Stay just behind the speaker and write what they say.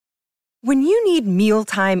When you need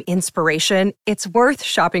mealtime inspiration, it's worth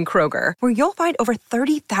shopping Kroger, where you'll find over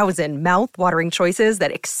 30,000 mouth-watering choices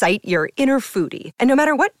that excite your inner foodie. And no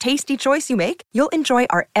matter what tasty choice you make, you'll enjoy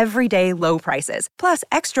our everyday low prices, plus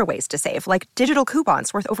extra ways to save, like digital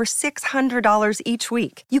coupons worth over $600 each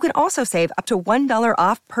week. You can also save up to $1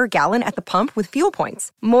 off per gallon at the pump with fuel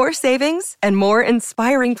points. More savings and more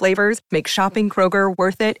inspiring flavors make shopping Kroger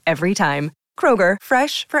worth it every time. Kroger,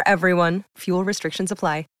 fresh for everyone. Fuel restrictions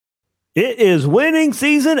apply. It is winning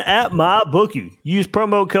season at MyBookie. Use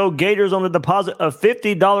promo code Gators on a deposit of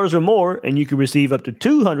 $50 or more, and you can receive up to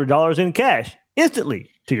 $200 in cash instantly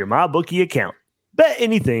to your MyBookie account. Bet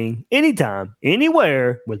anything, anytime,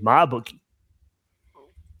 anywhere with MyBookie.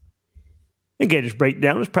 The Gators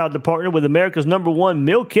Breakdown is proud to partner with America's #1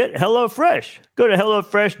 meal kit, HelloFresh. Go to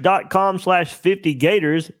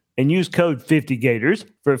HelloFresh.com/50Gators and use code 50Gators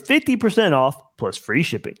for 50% off plus free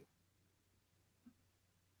shipping.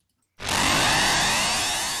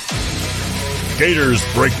 Gators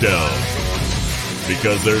Breakdown,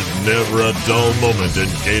 because there's never a dull moment in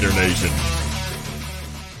Gator Nation.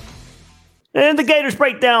 And the Gators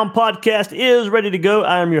Breakdown podcast is ready to go.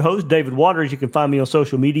 I am your host, David Waters. You can find me on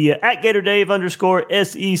social media at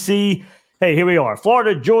GatorDave_SEC. Hey, here we are.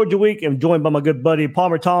 Florida, Georgia week. I'm joined by my good buddy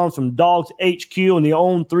Palmer Tom from Dogs HQ on the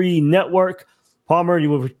On3 Network. Palmer, you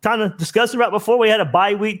were kind of discussing right before we had a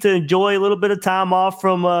bye week to enjoy a little bit of time off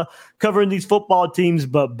from covering these football teams,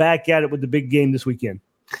 but back at it with the big game this weekend.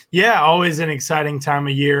 Yeah, always an exciting time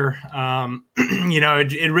of year.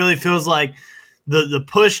 It really feels like the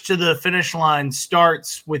push to the finish line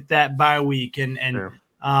starts with that bye week.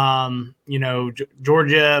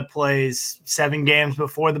 Georgia plays 7 games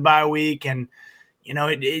before the bye week, and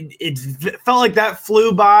it felt like that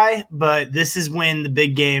flew by, but this is when the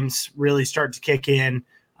big games really start to kick in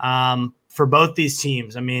for both these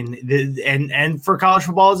teams. I mean, and for college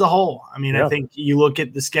football as a whole. I mean, yeah. I think you look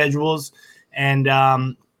at the schedules and,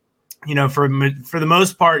 for the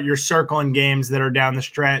most part, you're circling games that are down the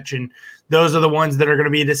stretch, and those are the ones that are going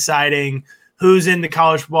to be deciding who's in the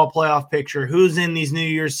college football playoff picture, who's in these New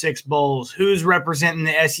Year's Six bowls, who's representing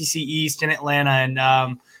the SEC East in Atlanta. And,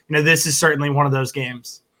 this is certainly one of those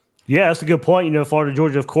games. Yeah, that's a good point. Florida,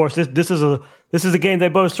 Georgia, of course, this is a game they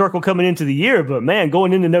both circle coming into the year. But, man,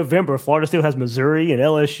 going into November, Florida still has Missouri and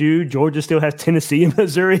LSU. Georgia still has Tennessee and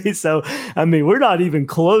Missouri. So, I mean, we're not even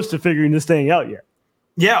close to figuring this thing out yet.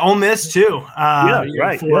 Yeah, Ole Miss too.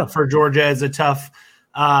 For Georgia as a tough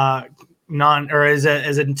tough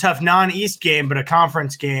non-East game, but a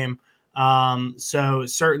conference game. So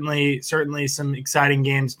certainly some exciting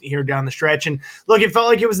games here down the stretch. And look, it felt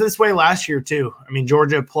like it was this way last year too. I mean,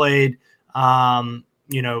 Georgia played,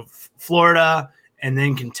 Florida and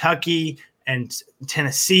then Kentucky, and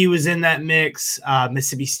Tennessee was in that mix.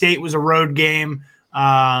 Mississippi State was a road game.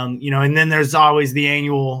 And then there's always the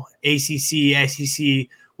annual ACC, SEC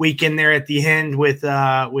weekend there at the end with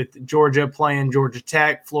Georgia playing Georgia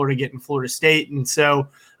Tech, Florida getting Florida State. And so,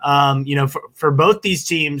 for both these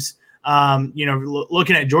teams,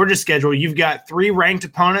 looking at Georgia's schedule, you've got 3 ranked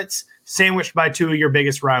opponents sandwiched by 2 of your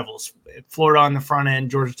biggest rivals, Florida on the front end,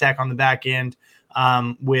 Georgia Tech on the back end,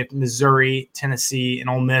 with Missouri, Tennessee, and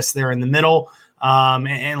Ole Miss there in the middle.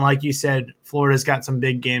 And like you said, Florida's got some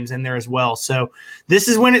big games in there as well. So this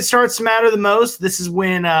is when it starts to matter the most. This is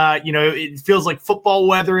when, it feels like football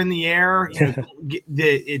weather in the air.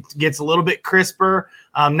 It gets a little bit crisper.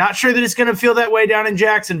 I'm not sure that it's going to feel that way down in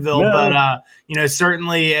Jacksonville, but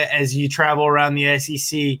certainly as you travel around the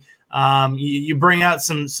SEC, you bring out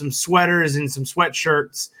some sweaters and some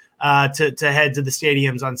sweatshirts to head to the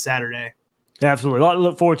stadiums on Saturday. Absolutely. A lot to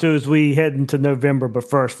look forward to as we head into November. But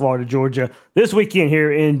first, Florida, Georgia, this weekend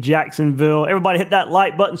here in Jacksonville. Everybody hit that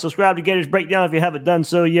like button. Subscribe to Gators Breakdown if you haven't done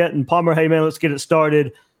so yet. And Palmer, hey, man, let's get it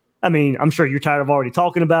started. I mean, I'm sure you're tired of already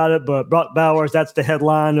talking about it, but Brock Bowers, that's the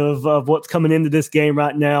headline of what's coming into this game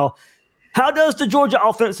right now. How does the Georgia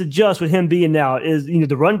offense adjust with him being out? Is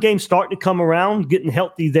the run game starting to come around, getting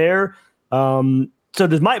healthy there? So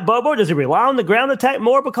does Mike Bobo, does he rely on the ground attack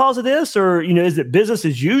more because of this? Or, is it business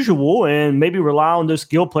as usual and maybe rely on those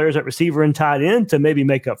skill players at receiver and tight end to maybe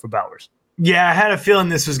make up for Bowers? Yeah, I had a feeling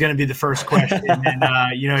this was going to be the first question. And,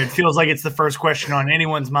 it feels like it's the first question on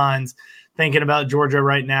anyone's minds thinking about Georgia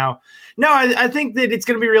right now. No, I think that it's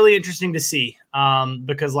going to be really interesting to see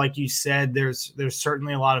because, like you said, there's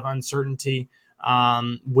certainly a lot of uncertainty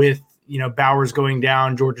with, Bowers going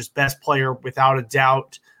down, Georgia's best player without a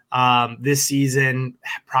doubt. This season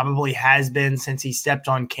probably has been since he stepped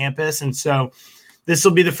on campus. And so this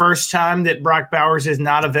will be the first time that Brock Bowers is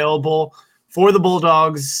not available for the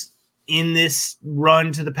Bulldogs in this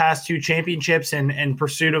run to the past 2 championships and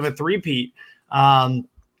pursuit of a three-peat.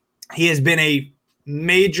 he has been a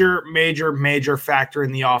major factor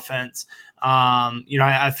in the offense.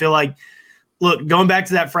 I feel like, look, going back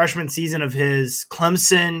to that freshman season of his,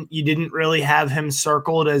 Clemson, you didn't really have him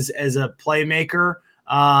circled as a playmaker,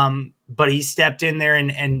 but he stepped in there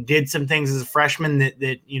and did some things as a freshman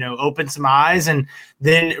that opened some eyes. And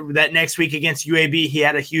then that next week against UAB, he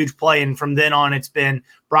had a huge play, and from then on, it's been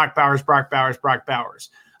Brock Bowers. So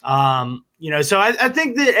I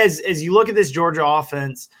think that as you look at this Georgia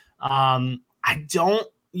offense, I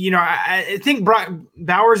think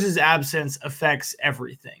Bowers' absence affects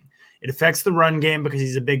everything. It affects the run game because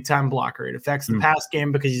he's a big-time blocker. It affects the pass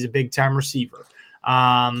game because he's a big-time receiver.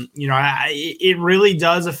 It really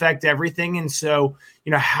does affect everything. And so,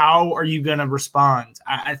 how are you going to respond?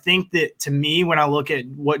 I think that, to me, when I look at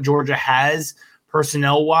what Georgia has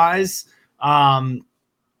personnel-wise,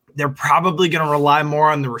 they're probably going to rely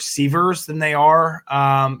more on the receivers than they are,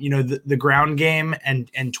 the ground game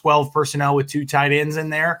and 12 personnel with 2 tight ends in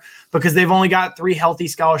there, because they've only got 3 healthy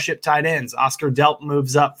scholarship tight ends. Oscar Delp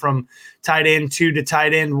moves up from tight end 2 to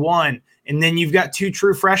tight end 1. And then you've got 2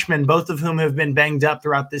 true freshmen, both of whom have been banged up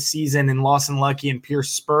throughout this season, in Lawson Lucky and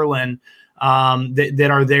Pierce Spurlin, that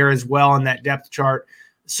are there as well in that depth chart.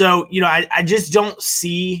 So, I just don't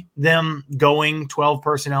see them going 12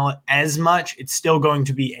 personnel as much. It's still going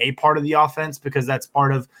to be a part of the offense because that's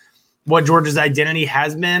part of what Georgia's identity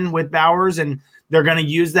has been with Bowers, and they're going to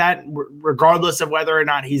use that regardless of whether or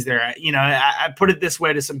not he's there. I put it this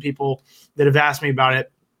way to some people that have asked me about it.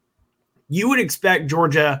 You would expect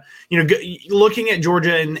Georgia, looking at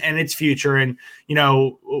Georgia and its future, and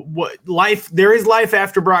what life, there is life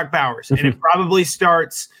after Brock Bowers, and it probably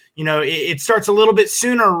starts. It starts a little bit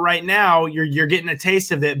sooner right now. You're getting a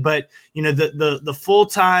taste of it, but the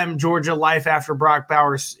full-time Georgia life after Brock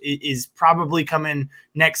Bowers is probably coming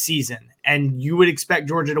next season, and you would expect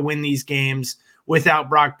Georgia to win these games without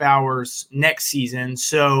Brock Bowers next season.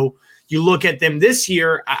 So you look at them this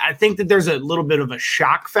year, I think that there's a little bit of a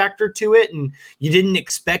shock factor to it, and you didn't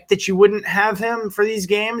expect that you wouldn't have him for these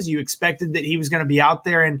games. You expected that he was going to be out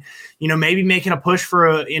there and, maybe making a push for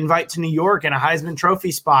an invite to New York and a Heisman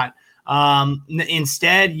Trophy spot.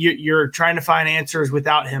 Instead, you're trying to find answers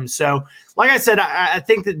without him. So, like I said, I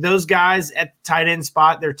think that those guys at the tight end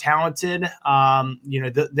spot, they're talented.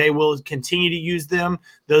 They will continue to use them.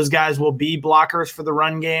 Those guys will be blockers for the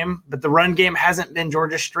run game, but the run game hasn't been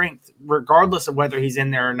Georgia's strength, regardless of whether he's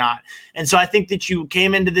in there or not. And so I think that you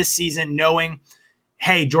came into this season knowing,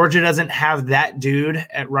 hey, Georgia doesn't have that dude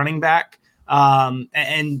at running back.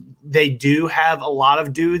 And they do have a lot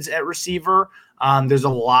of dudes at receiver. There's a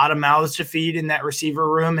lot of mouths to feed in that receiver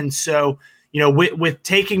room. And so, with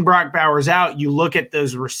taking Brock Bowers out, you look at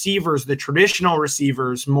those receivers, the traditional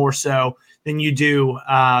receivers, more so than you do,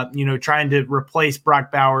 trying to replace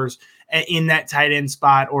Brock Bowers in that tight end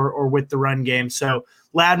spot or with the run game. So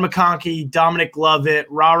Ladd McConkey, Dominic Lovett,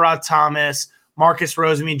 Ra Thomas, Marcus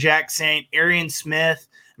Rosemy, Jack Saint, Arian Smith.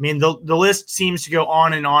 I mean, the list seems to go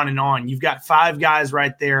on and on and on. You've got 5 guys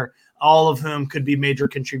right there, all of whom could be major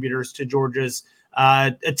contributors to Georgia's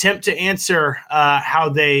attempt to answer how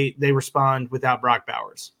they respond without Brock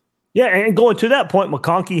Bowers. Yeah, and going to that point,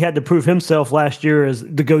 McConkey had to prove himself last year as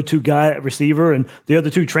the go-to guy at receiver, and the other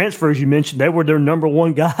 2 transfers you mentioned, they were their number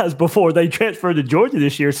 1 guys before they transferred to Georgia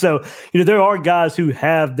this year. So, there are guys who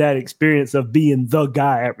have that experience of being the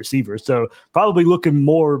guy at receiver. So, probably looking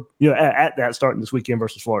more, at that starting this weekend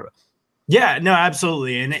versus Florida. Yeah, no,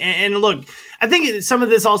 absolutely. And look, I think some of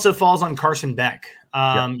this also falls on Carson Beck.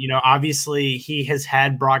 Obviously he has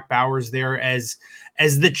had Brock Bowers there as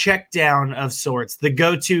the check down of sorts, the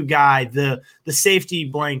go-to guy, the safety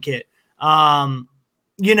blanket.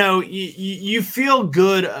 You feel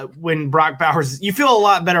good when Brock Bowers, you feel a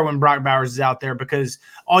lot better when Brock Bowers is out there, because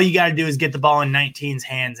all you got to do is get the ball in 19's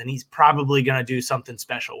hands and he's probably going to do something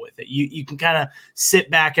special with it. You can kind of sit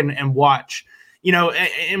back and watch.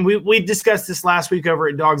 And we discussed this last week over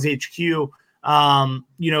at Dogs HQ, in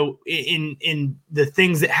the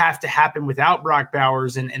things that have to happen without Brock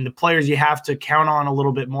Bowers and the players you have to count on a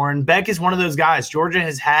little bit more. And Beck is one of those guys. Georgia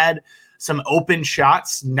has had some open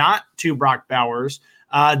shots, not to Brock Bowers,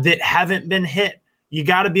 that haven't been hit. You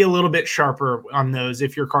got to be a little bit sharper on those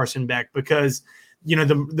if you're Carson Beck, because,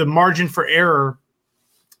 the margin for error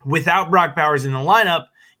without Brock Bowers in the lineup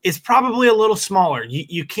is probably a little smaller.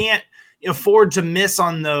 You can't afford to miss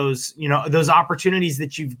on those, those opportunities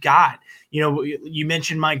that you've got. You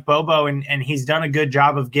mentioned Mike Bobo, and he's done a good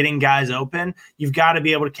job of getting guys open. You've got to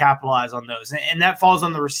be able to capitalize on those. And that falls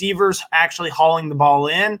on the receivers actually hauling the ball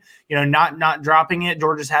in, not dropping it.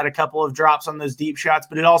 Georgia's had a couple of drops on those deep shots,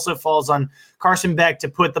 but it also falls on Carson Beck to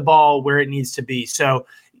put the ball where it needs to be. So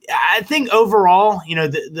I think overall,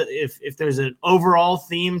 if there's an overall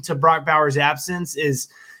theme to Brock Bowers' absence,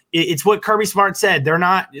 it's what Kirby Smart said. They're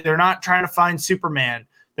not trying to find Superman.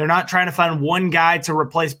 They're not trying to find one guy to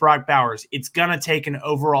replace Brock Bowers. It's gonna take an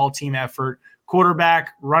overall team effort.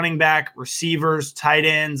 Quarterback, running back, receivers, tight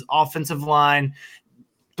ends, offensive line.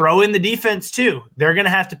 Throw in the defense too. They're gonna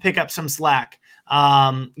have to pick up some slack.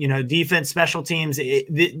 Defense, special teams. It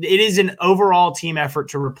is an overall team effort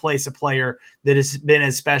to replace a player that has been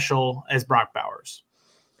as special as Brock Bowers.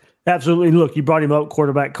 Absolutely. Look, you brought him up,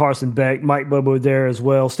 quarterback Carson Beck, Mike Bobo there as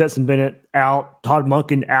well, Stetson Bennett out, Todd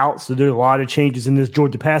Monken out. So there's a lot of changes in this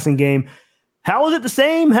Georgia passing game. How is it the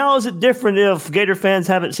same? How is it different if Gator fans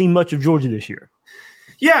haven't seen much of Georgia this year?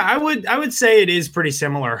 Yeah, I would say it is pretty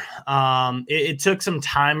similar. It took some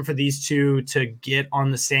time for these two to get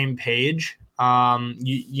on the same page.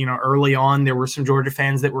 Early on, there were some Georgia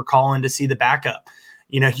fans that were calling to see the backup.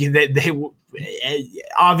 They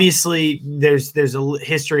obviously there's a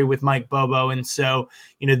history with Mike Bobo, and so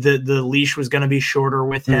the leash was going to be shorter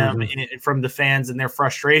with him from the fans and their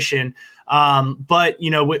frustration. But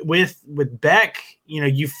with Beck,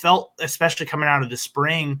 you felt, especially coming out of the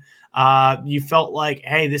spring, you felt like,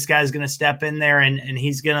 hey, this guy's going to step in there and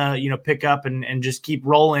he's going to pick up and just keep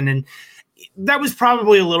rolling. And that was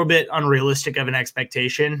probably a little bit unrealistic of an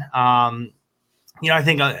expectation. I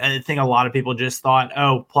think a lot of people just thought,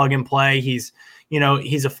 oh, plug and play. He's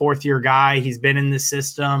a fourth year guy. He's been in the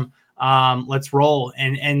system. Let's roll.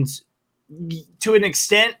 And to an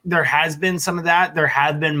extent, there has been some of that. There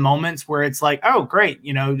have been moments where it's like, oh, great.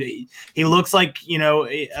 He looks like,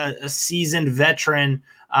 a seasoned veteran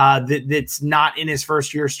that's not in his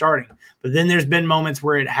first year starting. But then there's been moments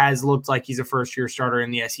where it has looked like he's a first year starter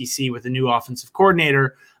in the SEC with a new offensive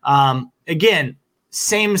coordinator. Again,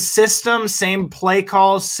 same system, same play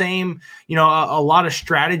calls, same, a lot of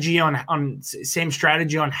strategy on same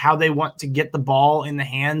strategy on how they want to get the ball in the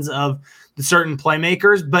hands of the certain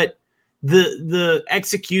playmakers. But the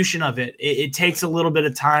execution of it takes a little bit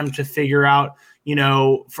of time to figure out,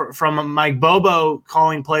 from Mike Bobo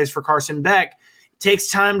calling plays for Carson Beck.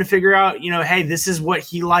 Takes time to figure out, hey, this is what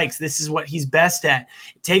he likes. This is what he's best at.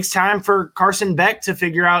 It takes time for Carson Beck to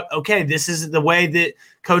figure out, okay, this is the way that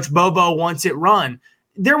Coach Bobo wants it run.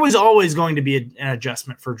 There was always going to be an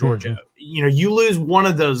adjustment for Georgia. You lose one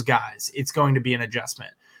of those guys, it's going to be an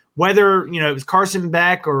adjustment. Whether, it was Carson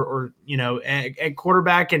Beck or at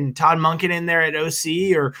quarterback and Todd Monken in there at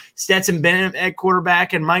OC, or Stetson Bennett at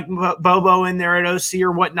quarterback and Mike Bobo in there at OC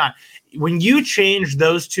or whatnot. When you change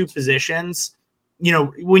those two positions,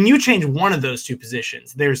 when you change one of those two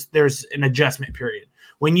positions, there's an adjustment period.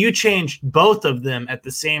 When you change both of them at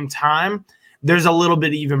the same time, there's a little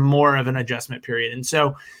bit even more of an adjustment period. And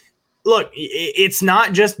so, look, it's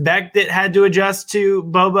not just Beck that had to adjust to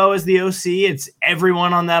Bobo as the OC. It's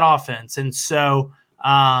everyone on that offense. And so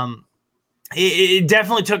it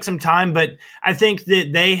definitely took some time, but I think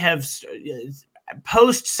that they have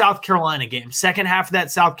post South Carolina game, second half of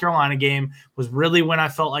that South Carolina game was really when I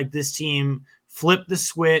felt like this team flip the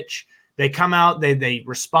switch. They come out, they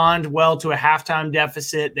respond well to a halftime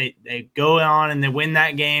deficit. They go on and they win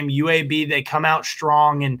that game. UAB, they come out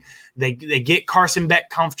strong and they get Carson Beck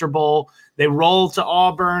comfortable. They roll to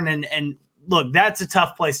Auburn and look, that's a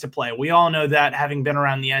tough place to play. We all know that, having been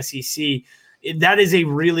around the SEC. That is a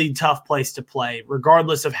really tough place to play,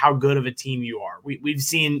 regardless of how good of a team you are. We've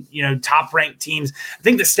seen, top-ranked teams. I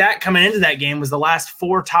think the stat coming into that game was the last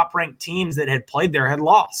 4 top-ranked teams that had played there had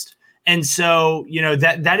lost. And so,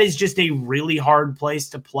 that is just a really hard place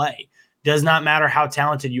to play. Does not matter how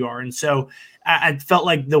talented you are. And so I felt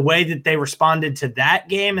like the way that they responded to that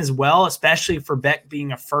game as well, especially for Beck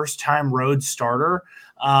being a first-time road starter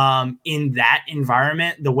in that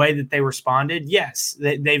environment, the way that they responded, yes,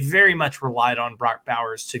 they very much relied on Brock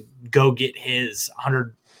Bowers to go get his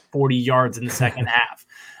 140 yards in the second half.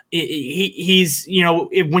 He's,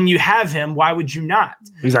 when you have him, why would you not?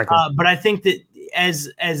 Exactly. But I think that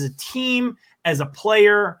as a team, as a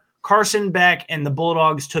player, Carson Beck and the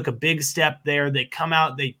Bulldogs took a big step there. They come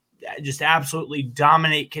out, they just absolutely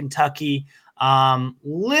dominate Kentucky.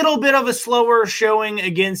 Little bit of a slower showing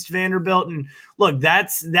against Vanderbilt. And look, that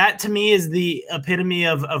to me is the epitome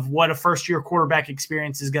of what a first-year quarterback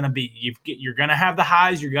experience is going to be. You're going to have the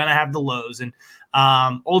highs, you're going to have the lows. And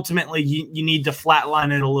ultimately, you need to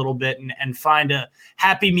flatline it a little bit and find a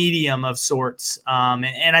happy medium of sorts.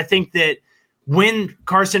 And I think that when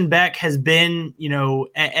Carson Beck has been,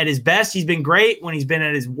 at his best, he's been great. When he's been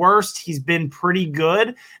at his worst, he's been pretty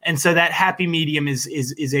good. And so that happy medium is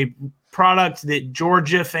a product that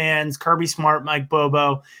Georgia fans, Kirby Smart, Mike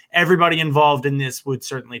Bobo, everybody involved in this would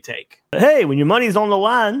certainly take. Hey, when your money's on the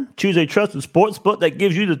line, choose a trusted sports book that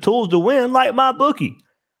gives you the tools to win, like MyBookie.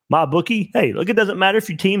 MyBookie, hey, look, it doesn't matter if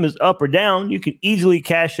your team is up or down. You can easily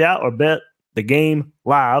cash out or bet the game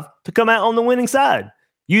live to come out on the winning side.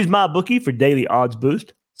 Use MyBookie for daily odds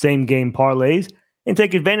boost, same game parlays, and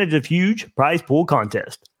take advantage of huge prize pool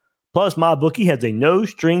contests. Plus, MyBookie has a no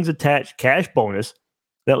strings attached cash bonus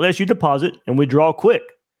that lets you deposit and withdraw quick.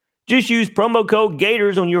 Just use promo code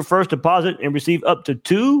Gators on your first deposit and receive up to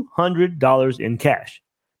 $200 in cash.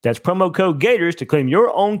 That's promo code Gators to claim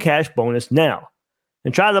your own cash bonus now.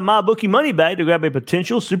 And try the MyBookie money bag to grab a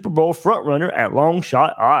potential Super Bowl frontrunner at long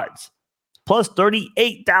shot odds. Plus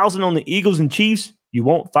 38,000 on the Eagles and Chiefs. You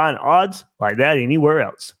won't find odds like that anywhere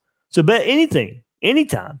else. So bet anything,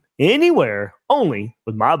 anytime, anywhere, only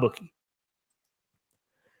with MyBookie.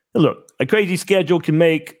 And look, a crazy schedule can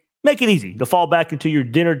make it easy to fall back into your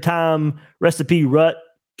dinner time recipe rut.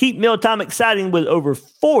 Keep mealtime exciting with over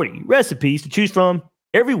 40 recipes to choose from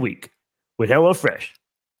every week with HelloFresh.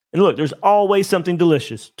 And look, there's always something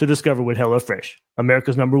delicious to discover with HelloFresh,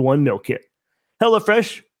 America's #1 meal kit.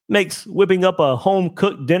 HelloFresh makes whipping up a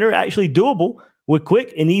home-cooked dinner actually doable with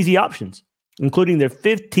quick and easy options, including their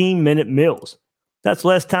 15-minute meals. That's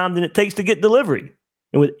less time than it takes to get delivery.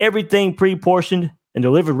 And with everything pre-portioned and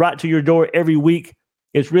delivered right to your door every week,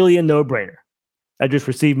 it's really a no-brainer. I just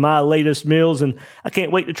received my latest meals, and I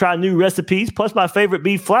can't wait to try new recipes, plus my favorite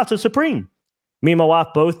beef flauta supreme. Me and my wife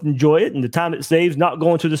both enjoy it, and the time it saves not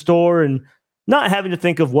going to the store and not having to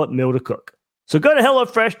think of what meal to cook. So go to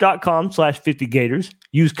HelloFresh.com/50Gators.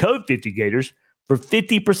 Use code 50Gators for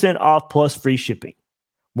 50% off plus free shipping.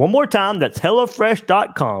 One more time, that's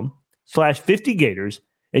HelloFresh.com/50Gators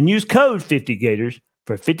and use code 50Gators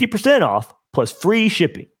for 50% off plus free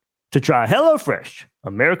shipping to try HelloFresh,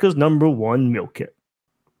 America's #1 meal kit.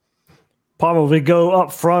 Palmer, we go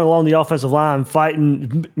up front along the offensive line,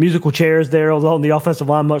 fighting musical chairs there along the offensive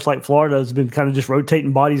line, much like Florida has been kind of just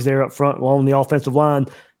rotating bodies there up front along the offensive line.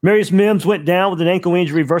 Marius Mims went down with an ankle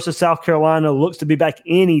injury versus South Carolina, looks to be back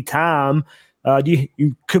any time.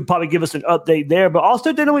 You could probably give us an update there, but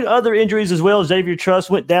also dealing with other injuries as well. Xavier Truss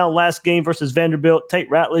went down last game versus Vanderbilt. Tate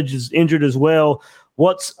Ratledge is injured as well.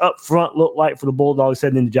 What's up front look like for the Bulldogs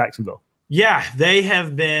heading into Jacksonville? Yeah, they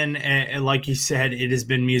have been, like you said, it has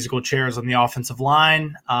been musical chairs on the offensive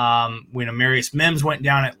line. When Marius Mims went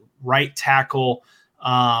down at right tackle,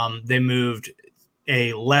 they moved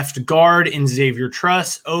a left guard in Xavier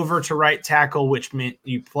Truss over to right tackle, which meant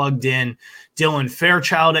you plugged in Dylan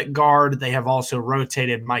Fairchild at guard. They have also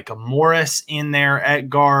rotated Micah Morris in there at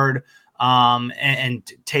guard. And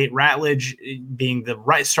Tate Ratledge being the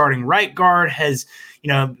starting right guard has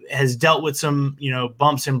dealt with some,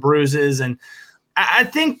 bumps and bruises. And I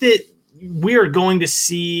think that we are going to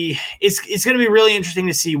see, it's going to be really interesting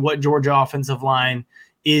to see what Georgia offensive line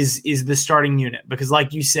is the starting unit, because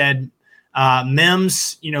like you said,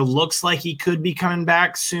 Mims, looks like he could be coming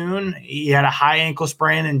back soon. He had a high ankle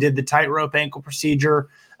sprain and did the tightrope ankle procedure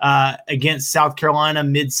against South Carolina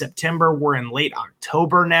mid-September. We're in late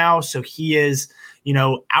October now, so he is,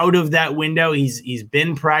 out of that window. He's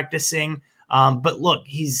been practicing, but look,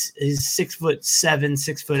 he's 6'7",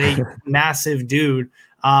 6'8", massive dude.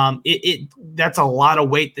 That's a lot of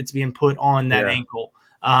weight that's being put on that ankle.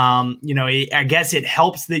 I guess it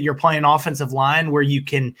helps that you're playing offensive line where you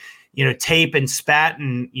can, tape and spat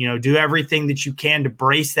and, do everything that you can to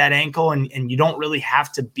brace that ankle. And you don't really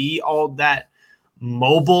have to be all that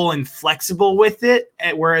mobile and flexible with it.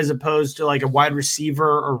 Whereas opposed to like a wide receiver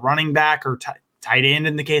or running back or tight end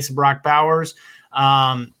in the case of Brock Bowers,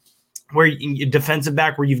 where defensive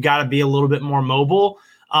back, where you've got to be a little bit more mobile.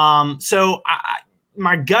 So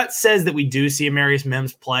my gut says that we do see Marius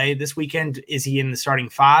Mims play this weekend. Is he in the starting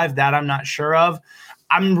five? That I'm not sure of.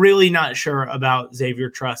 I'm really not sure about Xavier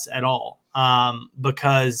Truss at all,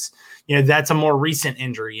 because that's a more recent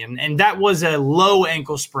injury, and that was a low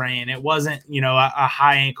ankle sprain. It wasn't a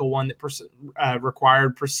high ankle one that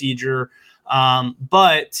required procedure.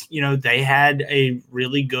 But they had a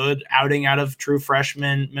really good outing out of true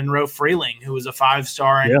freshman Monroe Freeling, who was a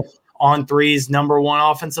 5-star and on three's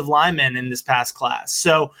 #1 offensive lineman in this past class.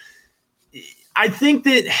 So I think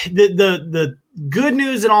that the good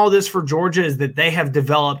news in all this for Georgia is that they have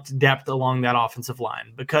developed depth along that offensive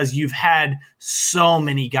line, because you've had so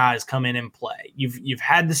many guys come in and play. You've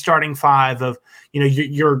had the starting five of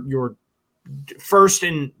your first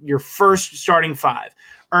starting five.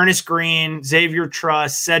 Ernest Green, Xavier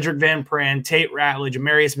Truss, Cedric Van Pran, Tate Ratledge,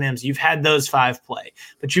 Amarius Mims. You've had those 5 play.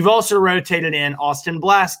 But you've also rotated in Austin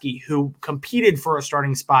Blasky, who competed for a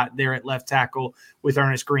starting spot there at left tackle with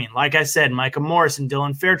Ernest Green. Like I said, Micah Morris and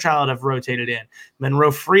Dylan Fairchild have rotated in.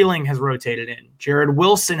 Monroe Freeling has rotated in. Jared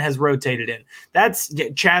Wilson has rotated in. That's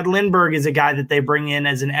Chad Lindbergh is a guy that they bring in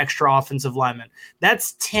as an extra offensive lineman.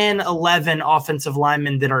 That's 10, 11 offensive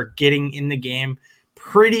linemen that are getting in the game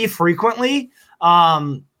pretty frequently.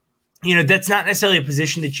 That's not necessarily a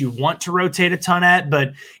position that you want to rotate a ton at,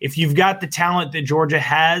 but if you've got the talent that Georgia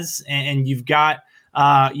has and you've got,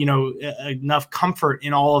 enough comfort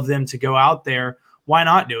in all of them to go out there, why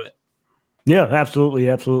not do it? Yeah, absolutely.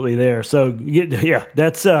 Absolutely there. So yeah,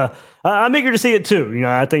 that's, I'm eager to see it too.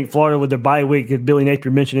 I think Florida with their bye week, as Billy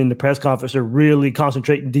Napier mentioned in the press conference, are really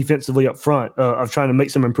concentrating defensively up front of trying to make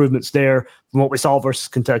some improvements there from what we saw versus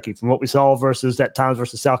Kentucky, from what we saw versus at times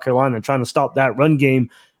versus South Carolina, trying to stop that run game.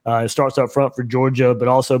 It starts up front for Georgia, but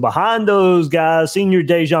also behind those guys, senior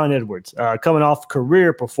Dejon Edwards, coming off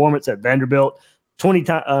career performance at Vanderbilt, 20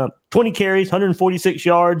 carries, 146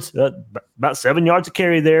 yards, about 7 yards a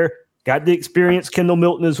carry there. Got the experience, Kendall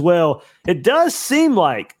Milton as well. It does seem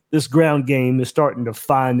like this ground game is starting to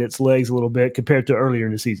find its legs a little bit compared to earlier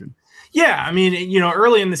in the season. Yeah, I mean,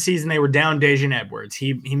 early in the season they were down Dejon Edwards.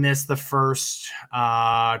 He missed the first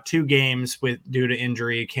 2 games due to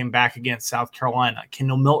injury. Came back against South Carolina.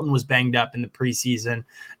 Kendall Milton was banged up in the preseason,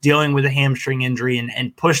 dealing with a hamstring injury,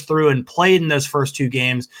 and pushed through and played in those first 2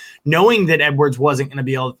 games, knowing that Edwards wasn't going to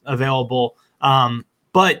be available,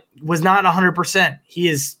 but was not 100%. He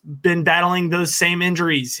has been battling those same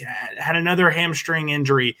injuries. Had another hamstring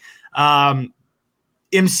injury.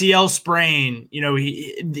 MCL sprain.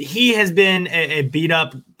 He has been a beat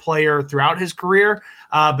up player throughout his career,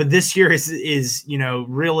 but this year is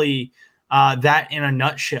really that in a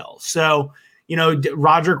nutshell. So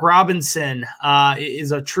Roderick Robinson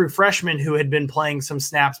is a true freshman who had been playing some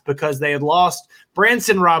snaps because they had lost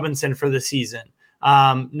Branson Robinson for the season.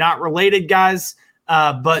 Not related guys,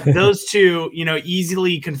 but those two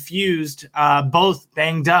easily confused, both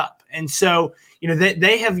banged up, and so.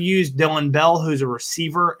 They have used Dylan Bell, who's a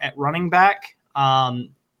receiver at running back.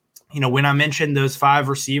 When I mentioned those 5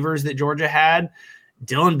 receivers that Georgia had,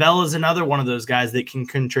 Dylan Bell is another one of those guys that can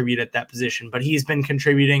contribute at that position, but he's been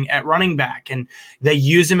contributing at running back, and they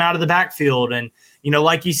use him out of the backfield. And,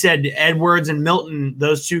 like you said, Edwards and Milton,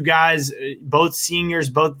 those 2 guys, both seniors,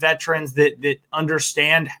 both veterans that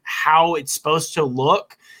understand how it's supposed to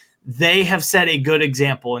look. They have set a good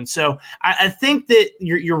example. And so I think that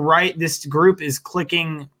you're right. This group is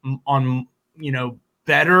clicking on,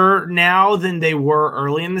 better now than they were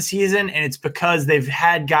early in the season. And it's because they've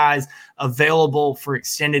had guys available for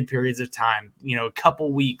extended periods of time, a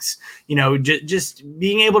couple weeks, just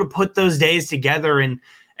being able to put those days together and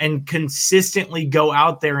consistently go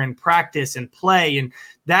out there and practice and play. And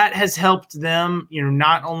that has helped them,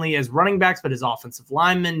 not only as running backs, but as offensive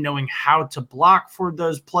linemen, knowing how to block for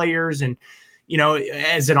those players. And,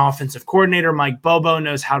 as an offensive coordinator, Mike Bobo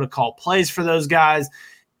knows how to call plays for those guys.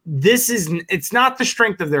 It's not the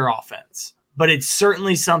strength of their offense, but it's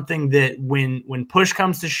certainly something that when push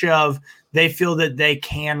comes to shove, they feel that they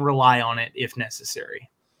can rely on it if necessary.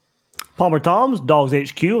 Palmer Toms, Dogs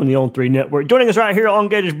HQ and the On3 Network, joining us right here on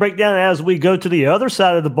Gators Breakdown as we go to the other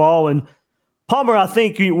side of the ball. And Palmer, I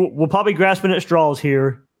think we're probably grasping at straws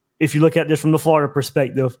here if you look at this from the Florida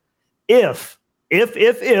perspective. If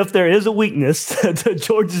there is a weakness to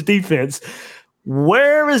Georgia's defense,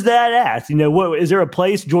 where is that at? Is there a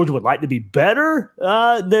place Georgia would like to be better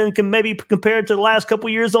than can maybe compared to the last couple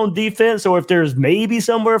of years on defense? Or if there's maybe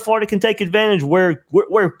somewhere Florida can take advantage, where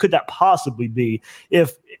could that possibly be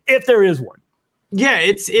if there is one? Yeah,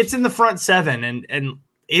 it's in the front 7, and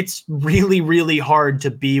it's really, really hard to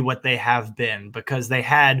be what they have been because they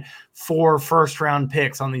had 4 first-round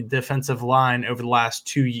picks on the defensive line over the last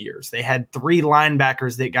 2 years. They had 3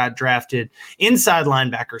 linebackers that got drafted, inside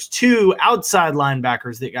linebackers, 2 outside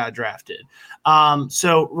linebackers that got drafted.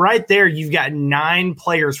 So right there, you've got 9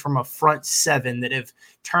 players from a front 7 that have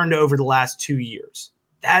turned over the last 2 years.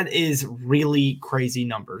 That is really crazy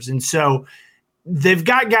numbers. And so they've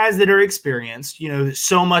got guys that are experienced.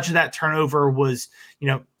 So much of that turnover was,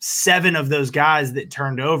 7 of those guys that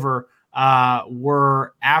turned over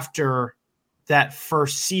were after that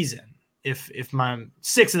first season. If my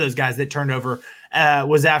 6 of those guys that turned over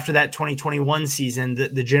was after that 2021 season, the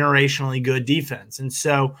generationally good defense. And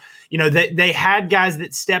so, they had guys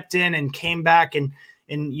that stepped in and came back and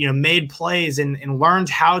made plays and learned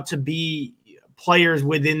how to be players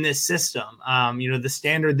within this system. The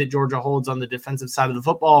standard that Georgia holds on the defensive side of the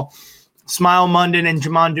football Smile Munden and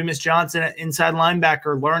Jamon Dumas-Johnson at inside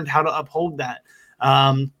linebacker learned how to uphold that.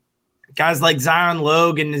 Guys like Zion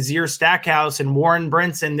Logue and Nazir Stackhouse and Warren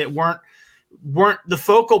Brinson that weren't the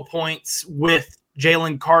focal points with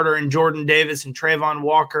Jalen Carter and Jordan Davis and Trayvon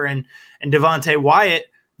Walker and Devontae Wyatt.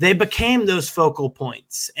 They became those focal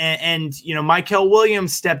points. And Michael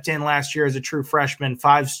Williams stepped in last year as a true freshman,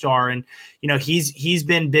 5-star. And, he's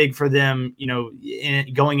been big for them,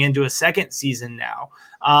 going into a second season now.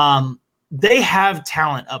 They have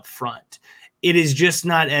talent up front. It is just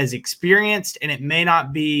not as experienced, and it may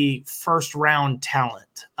not be first-round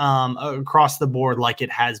talent across the board like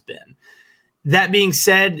it has been. That being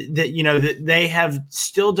said, that they have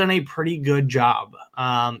still done a pretty good job.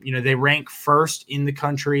 They rank first in the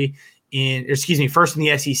country first in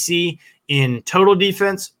the SEC in total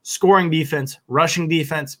defense, scoring defense, rushing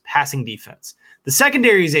defense, passing defense. The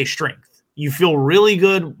secondary is a strength. You feel really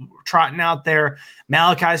good trotting out there.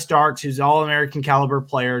 Malachi Starks, who's an All-American caliber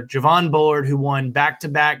player, Javon Bullard, who won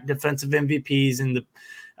back-to-back defensive MVPs in the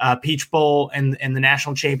Peach Bowl and the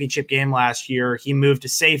national championship game last year. He moved to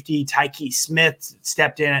safety. Tyke Smith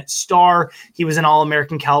stepped in at star. He was an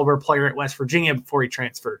All-American caliber player at West Virginia before he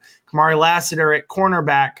transferred. Kamari Lassiter at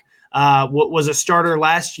cornerback was a starter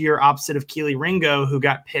last year opposite of Keely Ringo, who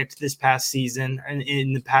got picked this past season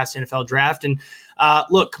in the past NFL draft. And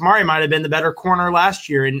look, Kamari might have been the better corner last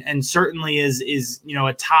year and certainly is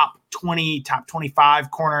a top 20, top 25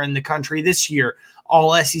 corner in the country this year.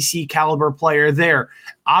 All SEC caliber player there.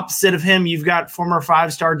 Opposite of him, you've got former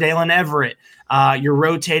 5-star Dalen Everett. You're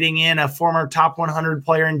rotating in a former top 100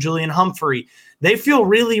 player in Julian Humphrey. They feel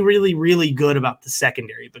really, really, really good about the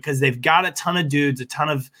secondary because they've got a ton of dudes, a ton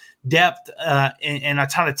of depth, and a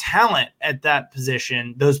ton of talent at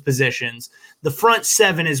those positions. The front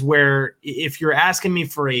seven is where, if you're asking me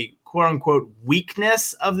for a quote-unquote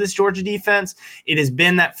weakness of this Georgia defense, it has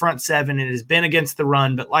been that front seven. It has been against the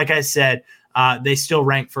run. But like I said, they still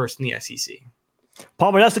rank first in the SEC.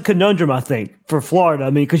 Palmer, that's a conundrum, I think, for Florida. I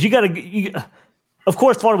mean, because of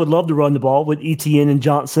course, Florida would love to run the ball with Etienne and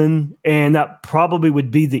Johnson, and that probably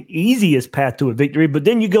would be the easiest path to a victory. But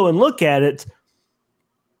then you go and look at it,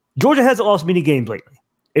 Georgia hasn't lost many games lately.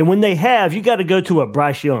 And when they have, you got to go to a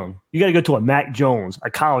Bryce Young. You got to go to a Mac Jones,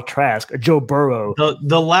 a Kyle Trask, a Joe Burrow.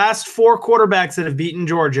 The last 4 quarterbacks that have beaten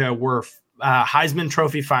Georgia were Heisman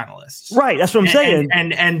Trophy finalists. Right, that's what I'm saying.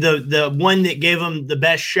 And the one that gave them the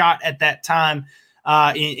best shot at that time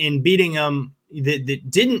in beating them, that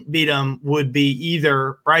didn't beat them, would be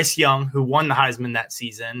either Bryce Young, who won the Heisman that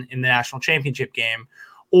season in the national championship game,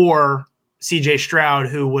 or C.J. Stroud,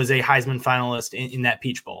 who was a Heisman finalist in that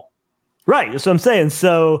Peach Bowl. Right, that's what I'm saying.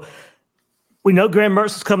 So we know Graham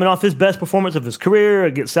Mertz is coming off his best performance of his career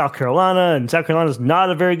against South Carolina, and South Carolina is not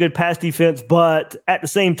a very good pass defense. But at the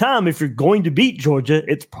same time, if you're going to beat Georgia,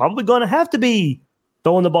 it's probably going to have to be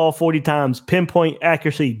throwing the ball 40 times, pinpoint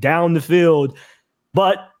accuracy down the field.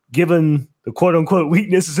 But given the quote-unquote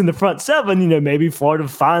weaknesses in the front seven, maybe Florida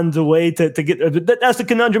finds a way to get – that's the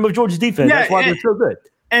conundrum of Georgia's defense. Yeah, that's why they're so good.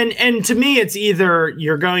 And to me, it's either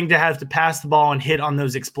you're going to have to pass the ball and hit on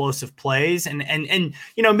those explosive plays and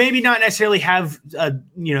maybe not necessarily have a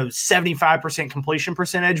 75% completion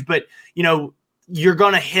percentage, but you're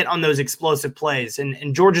going to hit on those explosive plays.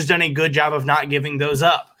 And Georgia's done a good job of not giving those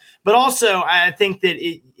up. But also, I think that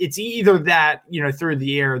it's either that, through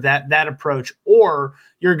the air, that approach, or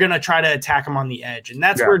you're going to try to attack them on the edge. And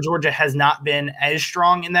that's where Georgia has not been as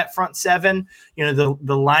strong in that front seven. The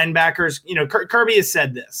linebackers, Kirby has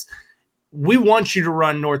said this. We want you to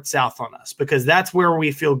run north-south on us because that's where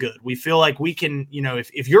we feel good. We feel like we can,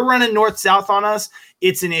 if you're running north-south on us,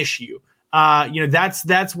 it's an issue.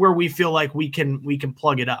 That's where we feel like we can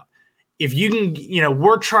plug it up. If you can,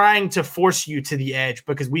 we're trying to force you to the edge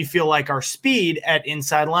because we feel like our speed at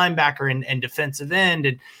inside linebacker and defensive end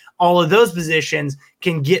and all of those positions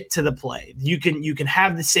can get to the play. You can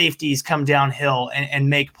have the safeties come downhill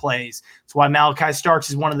and make plays. That's why Malachi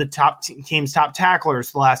Starks is one of the team's top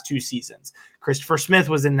tacklers the last 2 seasons. Christopher Smith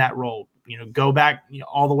was in that role. Go back,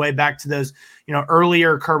 all the way back to those,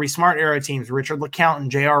 earlier Kirby Smart era teams, Richard LeCount and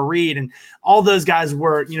J.R. Reed, and all those guys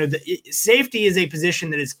were, safety is a position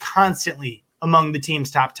that is constantly among the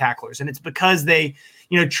team's top tacklers. And it's because they,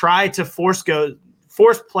 try to force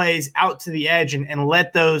plays out to the edge and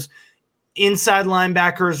let those inside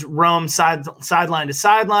linebackers roam sideline to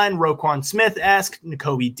sideline, Roquan Smith-esque,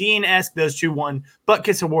 Nakobe Dean-esque, those 2 won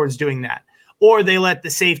Butkus Awards doing that. Or they let the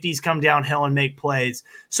safeties come downhill and make plays.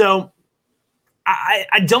 So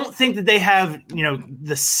I don't think that they have,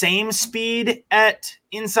 the same speed at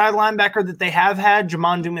inside linebacker that they have had.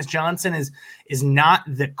 Jamon Dumas-Johnson is not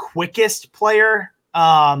the quickest player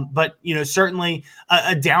But certainly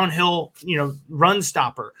a downhill run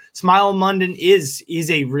stopper. Smile London is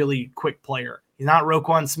a really quick player. He's not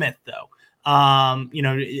Roquan Smith though.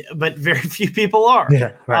 But very few people are.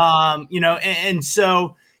 Yeah, right. And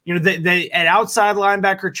so they at outside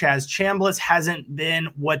linebacker, Chaz Chambliss hasn't been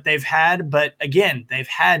what they've had, but again, they've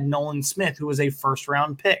had Nolan Smith, who was a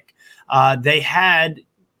first-round pick. They had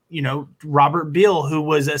Robert Beal, who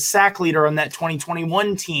was a sack leader on that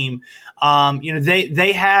 2021 team.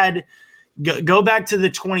 They had go back to the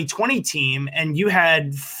 2020 team, and you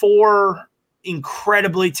had 4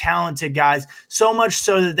 incredibly talented guys, so much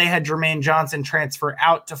so that they had Jermaine Johnson transfer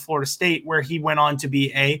out to Florida State, where he went on to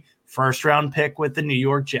be a first-round pick with the New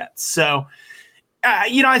York Jets. So,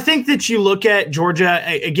 I think that you look at Georgia,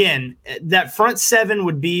 again, that front 7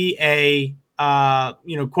 would be a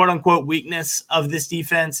quote-unquote weakness of this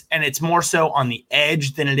defense, and it's more so on the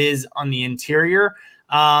edge than it is on the interior.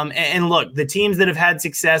 And look, the teams that have had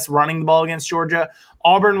success running the ball against Georgia,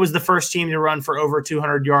 Auburn was the first team to run for over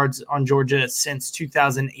 200 yards on Georgia since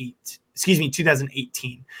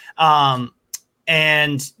 2018.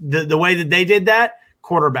 And the way that they did that,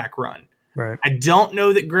 quarterback run. Right. I don't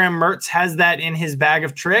know that Graham Mertz has that in his bag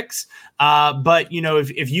of tricks. But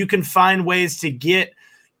if you can find ways to get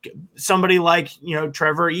somebody like,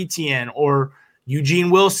 Trevor Etienne or Eugene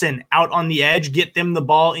Wilson out on the edge, get them the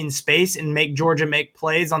ball in space and make Georgia make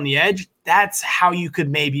plays on the edge, that's how you could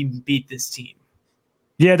maybe beat this team.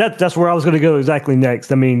 Yeah, that's where I was going to go exactly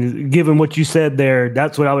next. I mean, given what you said there,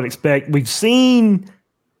 that's what I would expect. We've seen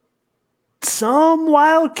some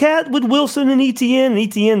wildcat with Wilson and Etienne.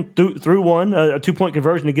 Etienne threw one, a 2-point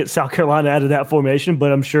conversion to get South Carolina out of that formation,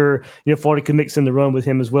 but I'm sure Florida can mix in the run with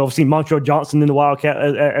him as well. We've seen Montreal Johnson in the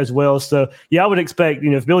wildcat as well. So, yeah, I would expect,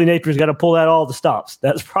 if Billy Napier's got to pull out all the stops,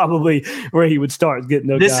 that's probably where he would start getting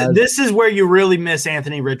those guys. This is where you really miss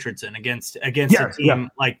Anthony Richardson against a team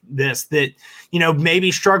like this that,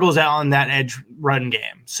 maybe struggles out on that edge run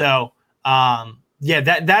game. So,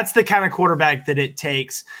 that's the kind of quarterback that it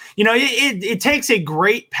takes. It takes a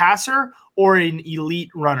great passer or an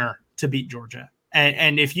elite runner to beat Georgia.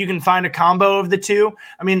 And if you can find a combo of the two,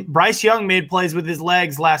 I mean, Bryce Young made plays with his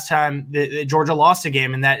legs last time that Georgia lost a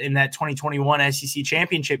game in that 2021 SEC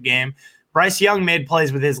championship game. Bryce Young made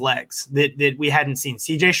plays with his legs that we hadn't seen.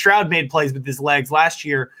 CJ Stroud made plays with his legs last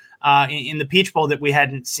year in the Peach Bowl that we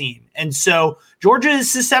hadn't seen. And so Georgia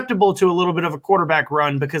is susceptible to a little bit of a quarterback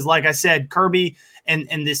run because, like I said, Kirby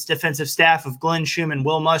and this defensive staff of Glenn Schumann,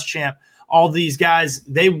 Will Muschamp, all these guys,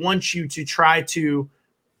 they want you to try to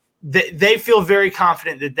 – they feel very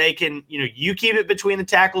confident that they can – you keep it between the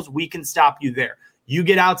tackles, we can stop you there. You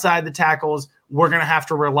get outside the tackles, we're going to have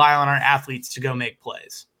to rely on our athletes to go make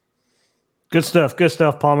plays. Good stuff,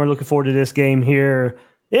 Palmer. Looking forward to this game here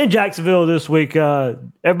in Jacksonville this week.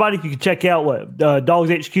 Everybody, you can check out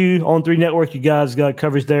Dogs HQ on 3 Network. You guys got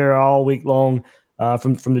coverage there all week long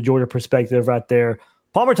from the Georgia perspective right there.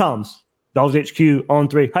 Palmer Thoms, Dogs HQ on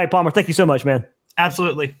 3. Hey, Palmer, thank you so much, man.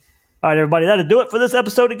 Absolutely. All right, everybody, that'll do it for this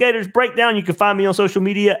episode of Gators Breakdown. You can find me on social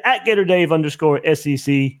media at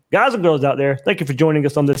GatorDave_SEC. Guys and girls out there, thank you for joining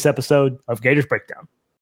us on this episode of Gators Breakdown.